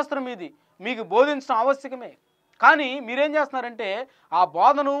 ధర్మశాస్త్రం మీది మీకు బోధించడం ఆవశ్యకమే, కానీ మీరేం చేస్తున్నారంటే ఆ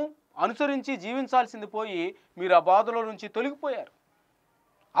బోధను అనుసరించి జీవించాల్సింది పోయి మీరు ఆ బోధలో నుంచి తొలగిపోయారు.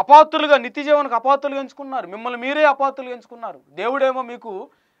 అపాత్రులుగా, నిత్య జీవనకు అపాత్రులుగా ఎంచుకున్నారు, మిమ్మల్ని మీరే అపాత్రులుగా ఎంచుకున్నారు. దేవుడేమో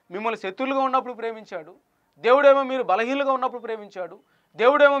మిమ్మల్ని శత్రులుగా ఉన్నప్పుడు ప్రేమించాడు, దేవుడేమో మీరు బలహీనులుగా ఉన్నప్పుడు ప్రేమించాడు,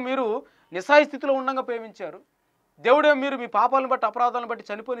 దేవుడేమో మీరు నిస్సహాయ స్థితిలో ఉండగా ప్రేమించారు, దేవుడేమో మీరు మీ పాపాలను బట్టి అపరాధాలను బట్టి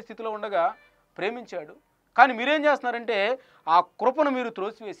చనిపోయిన స్థితిలో ఉండగా ప్రేమించాడు. కానీ మీరేం చేస్తున్నారంటే ఆ కృపను మీరు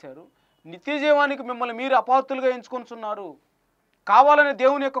త్రోసివేశారు, నిత్య జీవానికి మిమ్మల్ని మీరు అపాత్రులుగా ఎంచుకొనిచున్నారు. కావాలనే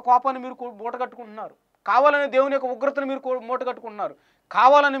దేవుని యొక్క కోపాన్ని మీరు మూటగట్టుకుంటున్నారు, కావాలనే దేవుని యొక్క ఉగ్రతను మీరు మూటగట్టుకుంటున్నారు,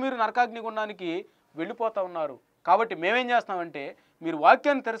 కావాలని మీరు నరకాగ్ని గుండానికి వెళ్ళిపోతూ ఉన్నారు. కాబట్టి మేమేం చేస్తామంటే మీరు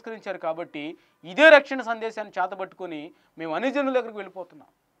వాక్యాన్ని తిరస్కరించారు కాబట్టి ఇదే రక్షణ సందేశాన్ని చేతబట్టుకొని మేము అన్ని జనుల దగ్గరికి వెళ్ళిపోతున్నాం.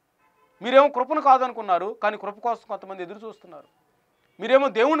 మీరేమో కృపను కాదనుకున్నారు, కానీ కృప కోసం కొంతమంది ఎదురు చూస్తున్నారు. మీరేమో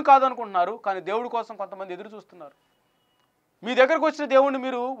దేవుని కాదనుకుంటున్నారు, కానీ దేవుడి కోసం కొంతమంది ఎదురు చూస్తున్నారు. మీ దగ్గరకు వచ్చిన దేవుణ్ణి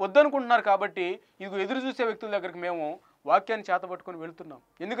మీరు వద్దనుకుంటున్నారు కాబట్టి ఇదిగో ఎదురు చూసే వ్యక్తుల దగ్గరికి మేము వాక్యాన్ని చేతబట్టుకొని వెళుతున్నాం.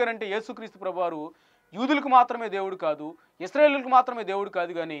 ఎందుకనంటే యేసుక్రీస్తు ప్రభువారు యూదులకు మాత్రమే దేవుడు కాదు, ఇశ్రాయేలులకు మాత్రమే దేవుడు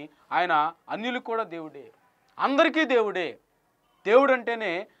కాదు, కానీ ఆయన అన్యులకు కూడా దేవుడే, అందరికీ దేవుడే. దేవుడు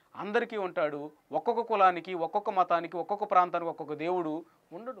అంటేనే అందరికీ ఉంటాడు. ఒక్కొక్క కులానికి, ఒక్కొక్క మతానికి, ఒక్కొక్క ప్రాంతానికి ఒక్కొక్క దేవుడు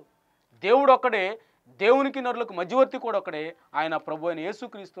ఉండడు. దేవుడు ఒక్కడే, దేవునికి నరులకు మధ్యవర్తి కూడా ఒక్కడే, ఆయన ప్రభు అయిన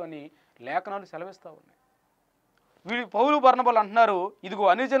యేసుక్రీస్తు అని లేఖనాలు సెలవిస్తూ ఉన్నాయి. పౌలు బర్నబాలు అంటున్నారు, ఇదిగో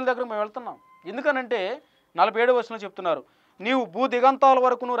అన్ని జనుల దగ్గర మేము వెళ్తున్నాం. ఎందుకనంటే 47వ వచనంలో చెప్తున్నారు, నీవు భూ దిగంతాల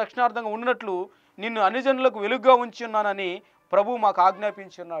వరకును రక్షణార్థంగా ఉన్నట్లు నిన్ను అన్ని జనులకు వెలుగుగా ఉంచి ఉన్నానని ప్రభు మాకు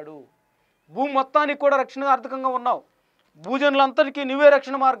ఆజ్ఞాపించున్నాడు. భూమి మొత్తానికి కూడా రక్షణార్థకంగా ఉన్నావు, భూజనులందరికీ నువ్వే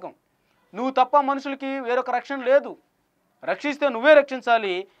రక్షణ మార్గం, నువ్వు తప్ప మనుషులకి వేరొక రక్షణ లేదు. రక్షిస్తే నువ్వే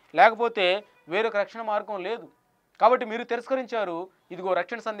రక్షించాలి, లేకపోతే వేరొక రక్షణ మార్గం లేదు. కాబట్టి మీరు తిరస్కరించారు, ఇదిగో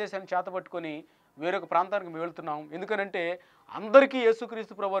రక్షణ సందేశాన్ని చేతపట్టుకొని వేరొక ప్రాంతానికి మేము వెళ్తున్నాం. ఎందుకనంటే అందరికీ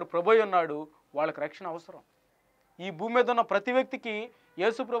యేసుక్రీస్తు ప్రభువారు ప్రభువై ఉన్నాడు, వాళ్ళకి రక్షణ అవసరం. ఈ భూమి మీద ఉన్న ప్రతి వ్యక్తికి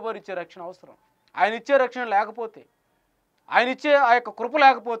యేసు ప్రభువారు ఇచ్చే రక్షణ అవసరం. ఆయన ఇచ్చే రక్షణ లేకపోతే, ఆయన ఇచ్చే ఆ యొక్క కృప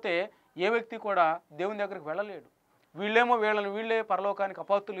లేకపోతే ఏ వ్యక్తి కూడా దేవుని దగ్గరికి వెళ్ళలేడు. వీళ్ళేమో వీళ్ళే పరలోకానికి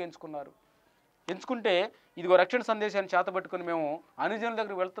అపాత్రులు ఎంచుకుంటే ఇదిగో రక్షణ సందేశాన్ని చేతబట్టుకొని మేము అన్ని జనుల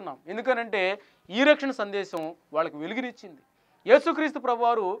దగ్గరికి వెళ్తున్నాం. ఎందుకనంటే ఈ రక్షణ సందేశం వాళ్ళకి వెలుగునిచ్చింది. యేసుక్రీస్తు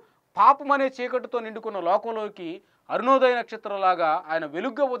ప్రభువారు పాపం అనే చీకటితో నిండుకున్న లోకంలోకి అరుణోదయ నక్షత్రంలాగా ఆయన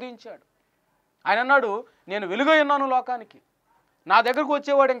వెలుగుగా ఉదయించాడు. ఆయన అన్నాడు, నేను వెలుగై ఉన్నాను లోకానికి, నా దగ్గరకు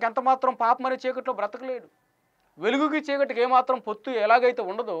వచ్చేవాడు ఇంకెంత మాత్రం పాపం అనే చీకటిలో బ్రతకలేడు. వెలుగుకి చీకటికి ఏమాత్రం పొత్తు ఎలాగైతే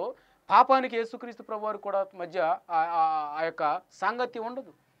ఉండదో పాపానికి యేసుక్రీస్తు ప్రభువారు కూడా మధ్య ఆ యొక్క సాంగత్యం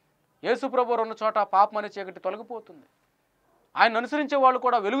ఉండదు. యేసు ప్రభువారు ఉన్న చోట పాపం అనే చీకటి తొలగిపోతుంది. ఆయన అనుసరించే వాళ్ళు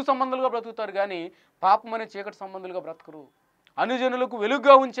కూడా వెలుగు సంబంధులుగా బ్రతుకుతారు, కానీ పాపం అనే చీకటి సంబంధులుగా బ్రతకరు. అనుజనులకు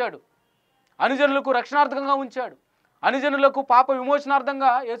వెలుగుగా ఉంచాడు, అనుజనులకు రక్షణార్థకంగా ఉంచాడు, అనుజనులకు పాప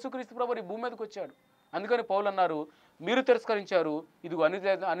విమోచనార్థంగా యేసుక్రీస్తు ప్రభువు ఈ భూమి మీదకి వచ్చాడు. అందుకని పౌలు అన్నారు, మీరు తిరస్కరించారు, ఇదిగో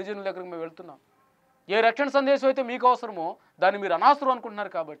అనుజనుల దగ్గరికి మేము వెళ్తున్నాం. ఏ రక్షణ సందేశం అయితే మీకు అవసరమో దాన్ని మీరు అనవసరం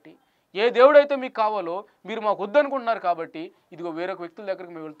అనుకుంటున్నారు కాబట్టి, ఏ దేవుడైతే మీకు కావాలో మీరు మాకు వద్దనుకుంటున్నారు కాబట్టి, ఇదిగో వేరొక వ్యక్తుల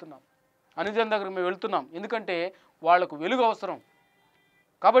దగ్గరికి మేము వెళ్తున్నాం, అనుజనుల దగ్గరికి మేము వెళ్తున్నాం. ఎందుకంటే వాళ్లకు వెలుగు అవసరం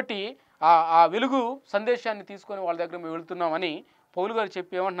కాబట్టి ఆ వెలుగు సందేశాన్ని తీసుకొని వాళ్ళ దగ్గర మేము వెళ్తున్నామని పౌలు గారు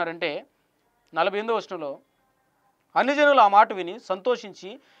చెప్పి ఏమంటున్నారంటే 48వ వచనంలో, అన్యజనులు ఆ మాట విని సంతోషించి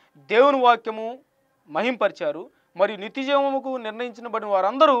దేవుని వాక్యము మహింపరిచారు, మరియు నిత్యజీవముకు నిర్ణయించబడిన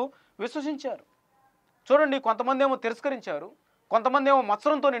వారందరూ విశ్వసించారు. చూడండి, కొంతమంది ఏమో తిరస్కరించారు, కొంతమంది ఏమో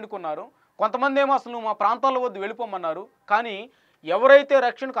మత్సరంతో నిండుకున్నారు, కొంతమంది ఏమో అసలు మా ప్రాంతాల వద్ద వెళ్ళిపోమన్నారు. కానీ ఎవరైతే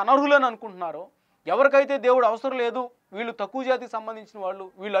రక్షణకు అనర్హులని అనుకుంటున్నారో, ఎవరికైతే దేవుడు అవసరం లేదు, వీళ్ళు తక్కువ జాతికి సంబంధించిన వాళ్ళు,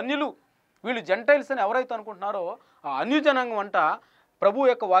 వీళ్ళు అన్యులు, వీళ్ళు జెంటైల్స్ అని ఎవరైతే అనుకుంటున్నారో ఆ అన్యజనాంగం అంట ప్రభు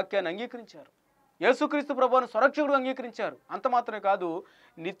యొక్క వాక్యాన్ని అంగీకరించారు, యేసుక్రీస్తు ప్రభువును సురక్షకుడు అంగీకరించారు. అంత మాత్రమే కాదు,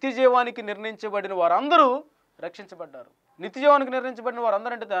 నిత్యజీవానికి నిర్ణయించబడిన వారందరూ రక్షించబడ్డారు. నిత్యజీవానికి నిర్ణయించబడిన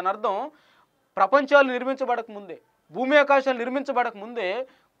వారందరూ అంటే దాని అర్థం ప్రపంచాలు నిర్మించబడక ముందే, భూమి ఆకాశాలు నిర్మించబడక ముందే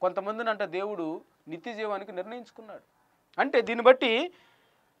కొంతమందిని అంటే దేవుడు నిత్యజీవానికి నిర్ణయించుకున్నాడు. అంటే దీన్ని బట్టి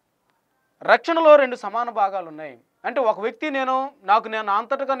రక్షణలో రెండు సమాన భాగాలు ఉన్నాయి. అంటే ఒక వ్యక్తి నేను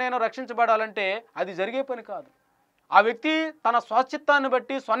అంతటగా నేను రక్షించబడాలంటే అది జరిగే పని కాదు. ఆ వ్యక్తి తన స్వచిత్తాన్ని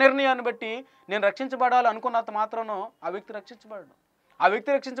బట్టి, స్వనిర్ణయాన్ని బట్టి నేను రక్షించబడాలి అనుకున్నంత మాత్రాన ఆ వ్యక్తి రక్షించబడడు. ఆ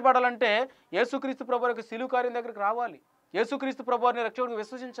వ్యక్తి రక్షించబడాలంటే యేసుక్రీస్తు ప్రభు యొక్క శిలువ కార్యం దగ్గరికి రావాలి, యేసుక్రీస్తు ప్రభువుని రక్షకుడిగా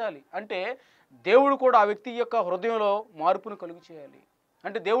విశ్వసించాలి. అంటే దేవుడు కూడా ఆ వ్యక్తి యొక్క హృదయంలో మార్పును కలుగు చేయాలి.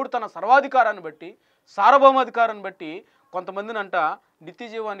 అంటే దేవుడు తన సర్వాధికారాన్ని బట్టి, సార్వభౌమాధికారాన్ని బట్టి కొంతమందిని అంట నిత్య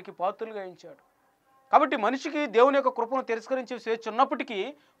జీవానికి పాత్రులుగా ఎంచాడు. కాబట్టి మనిషికి దేవుని యొక్క కృపను తిరస్కరించే స్వేచ్ఛ ఉన్నప్పటికీ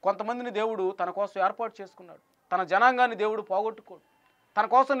కొంతమందిని దేవుడు తన కోసం ఏర్పాటు చేసుకున్నాడు. తన జనాంగాన్ని దేవుడు పోగొట్టుకోడు, తన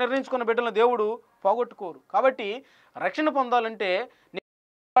కోసం నిర్ణయించుకున్న బిడ్డలను దేవుడు పోగొట్టుకోరు. కాబట్టి రక్షణ పొందాలంటే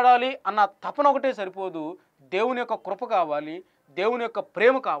పడాలి అన్న తపన ఒకటే సరిపోదు, దేవుని యొక్క కృప కావాలి, దేవుని యొక్క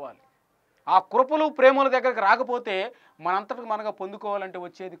ప్రేమ కావాలి. ఆ కృపలు ప్రేమల దగ్గరికి రాకపోతే మనంతటికి మనగా పొందుకోవాలంటే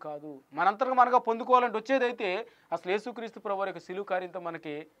వచ్చేది కాదు. మనంతటికి మనగా పొందుకోవాలంటే వచ్చేదైతే అసలు యేసుక్రీస్తు ప్రభువు యొక్క శిలువ కార్యంతో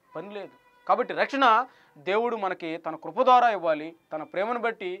మనకి పని లేదు. కాబట్టి రక్షణ దేవుడు మనకి తన కృప ద్వారా ఇవ్వాలి, తన ప్రేమను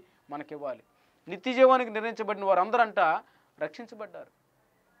బట్టి మనకి ఇవ్వాలి. నిత్య జీవానికి నిర్ణయించబడిన వారందరంట రక్షించబడ్డారు.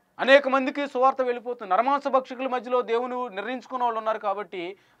 అనేక మందికి సువార్త వెళ్ళిపోతుంది. నరమాంస భక్షకుల మధ్యలో దేవుని నిర్ణయించుకున్న వాళ్ళు ఉన్నారు కాబట్టి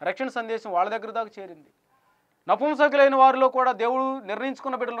రక్షణ సందేశం వాళ్ళ దగ్గర దాకా చేరింది. నపుంసకులైన వారిలో కూడా దేవుడు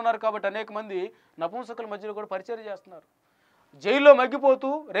నిర్ణయించుకున్న బిడ్డలు ఉన్నారు కాబట్టి అనేక మంది నపుంసకుల మధ్యలో కూడా పరిచర్య చేస్తున్నారు. జైల్లో మగ్గిపోతూ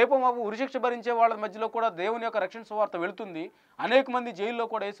రేపు మాపు ఉరిశిక్ష భరించే వాళ్ళ మధ్యలో కూడా దేవుని యొక్క రక్షణ సువార్త వెళుతుంది. అనేక మంది జైల్లో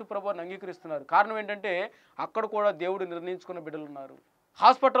కూడా యేసు ప్రభువుని అంగీకరిస్తున్నారు. కారణం ఏంటంటే అక్కడ కూడా దేవుడు నిర్ణయించుకున్న బిడ్డలు ఉన్నారు.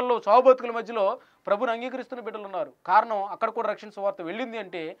 హాస్పిటల్లో చావుబతుకుల మధ్యలో ప్రభుని అంగీకరిస్తున్న బిడ్డలు ఉన్నారు. కారణం అక్కడ కూడా రక్షణ సువార్త వెళ్ళింది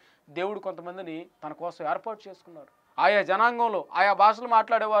అంటే దేవుడు కొంతమందిని తన కోసం ఏర్పాటు చేసుకున్నారు. ఆయా జనాంగంలో, ఆయా భాషలు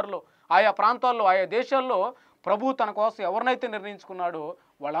మాట్లాడేవారిలో, ఆయా ప్రాంతాల్లో, ఆయా దేశాల్లో ప్రభు తన కోసం ఎవరినైతే నిర్ణయించుకున్నాడో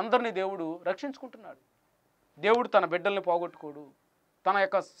వాళ్ళందరినీ దేవుడు రక్షించుకుంటున్నాడు. దేవుడు తన బిడ్డల్ని పోగొట్టుకోడు, తన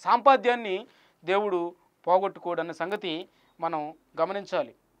యొక్క సాంపాద్యాన్ని దేవుడు పోగొట్టుకోడు అనే సంగతి మనం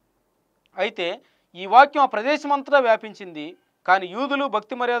గమనించాలి. అయితే ఈ వాక్యం ఆ ప్రదేశమంతటా వ్యాపించింది. కానీ యూదులు,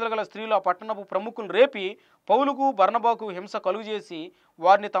 భక్తి మర్యాదలు గల స్త్రీలు ఆ పట్టణపు ప్రముఖులను రేపి పౌలుకు బర్నబాకు హింస కలుగజేసి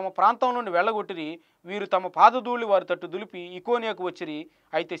వారిని తమ ప్రాంతం నుండి వెళ్ళగొట్టిరి. వీరు తమ పాదధూళి వారి తట్టు దులిపి ఇకోనియాకు వచ్చిరి.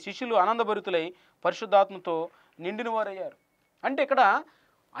 అయితే శిష్యులు ఆనందభరితులై పరిశుద్ధాత్మతో నిండిన వారయ్యారు. అంటే ఇక్కడ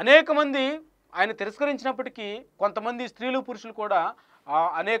అనేక మంది ఆయన తిరస్కరించినప్పటికీ కొంతమంది స్త్రీలు, పురుషులు కూడా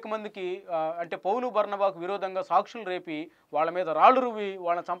అనేక మందికి అంటే పౌలు బర్నబాకు విరోధంగా సాక్షులు రేపి వాళ్ళ మీద రాళ్ళు రువ్వి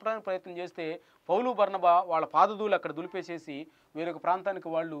వాళ్ళని చంపడానికి ప్రయత్నం చేస్తే పౌలు బర్నబా వాళ్ళ పాదధూళి అక్కడ దులిపేసేసి వేరొక ప్రాంతానికి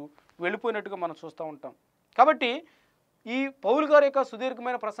వాళ్ళు వెళ్ళిపోయినట్టుగా మనం చూస్తూ ఉంటాం. కాబట్టి ఈ పౌలు గారి యొక్క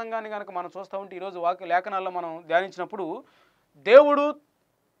సుదీర్ఘమైన ప్రసంగాన్ని కనుక మనం చూస్తూ ఉంటే ఈరోజు వాక్య లేఖనాల్లో మనం ధ్యానించినప్పుడు దేవుడు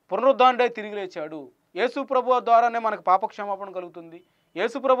పునరుద్ధానుడై తిరిగి లేచాడు. యేసు ప్రభువు ద్వారానే మనకు పాపక్షమాపణ కలుగుతుంది.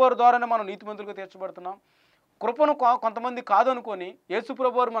 యేసు ప్రభువు ద్వారానే మనం నీతిమంతులుగా తీర్చబడుతున్నాం. కృపను కొంతమంది కాదనుకొని యేసు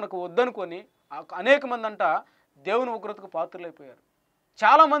ప్రభువు మనకు వద్దనుకొని అనేక మంది అంట దేవుని ఉగ్రతకు పాత్రలైపోయారు.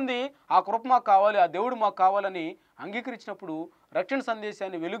 చాలామంది ఆ కృప మాకు కావాలి, ఆ దేవుడు మాకు కావాలని అంగీకరించినప్పుడు రక్షణ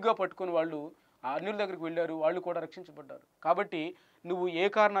సందేశాన్ని వెలుగుగా పట్టుకొని వాళ్ళు ఆ అన్యుల దగ్గరికి వెళ్ళారు, వాళ్ళు కూడా రక్షించబడ్డారు. కాబట్టి నువ్వు ఏ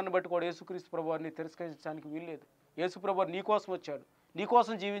కారణాన్ని బట్టి కూడా యేసుక్రీస్తు ప్రభువుని తిరస్కరించడానికి వీల్లేదు. యేసు ప్రభువు నీ కోసం వచ్చాడు, నీ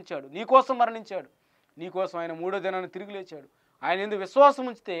కోసం జీవించాడు, నీ కోసం మరణించాడు, నీ కోసం ఆయన 3వ దినాన్ని తిరిగి లేచాడు. ఆయన ఎందుకు విశ్వాసం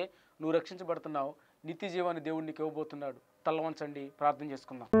ఉంచితే నువ్వు రక్షించబడుతున్నావు. నిత్య జీవాన్ని దేవుడు నీకు ఇవ్వబోతున్నాడు. తల వంచండి, ప్రార్థన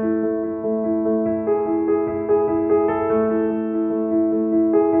చేసుకుందాం.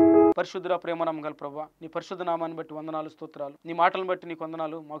 పరిశుద్ధ ప్రేమ నమ్మగల ప్రభువా, నీ పరిశుద్ధ నామాన్ని బట్టి వందనాలు, స్తోత్రాలు. నీ మాటలను బట్టి నీకు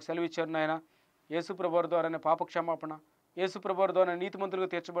వందనాలు. మాకు సెలవు ఇచ్చారు నాయన. యేసు ప్రభువు ద్వారానే పాపక్షమాపణ, యేసు ప్రభువారి ద్వారా నీతిమంతులుగా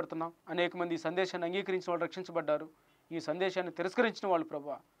తీర్చబడుతున్నాం. అనేక మంది ఈ సందేశాన్ని అంగీకరించిన వాళ్ళు రక్షించబడ్డారు. ఈ సందేశాన్ని తిరస్కరించిన వాళ్ళు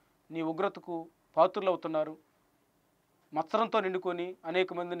ప్రభువా నీ ఉగ్రతకు పాత్రులు అవుతున్నారు. మత్సరంతో నిండుకొని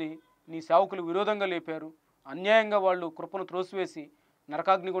అనేక మందిని నీ సేవకులు విరోధంగా లేపారు. అన్యాయంగా వాళ్ళు కృపను త్రోసివేసి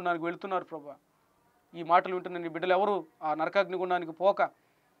నరకాగ్నిగుండానికి వెళుతున్నారు ప్రభువా. ఈ మాటలు వింటున్న నీ బిడ్డలు ఎవరు ఆ నరకాగ్నిగుండానికి పోక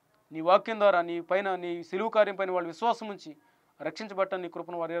నీ వాక్యం ద్వారా నీ పైన నీ సిలువు కార్యం పైన వాళ్ళు విశ్వాసం ఉంచి రక్షించబట్ట నీ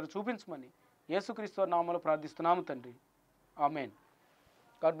కృపను వారి చూపించమని యేసుక్రీస్తు నామములో ప్రార్థిస్తున్నాము తండ్రి. ఆమేన్.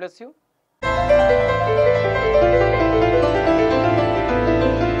 God bless you.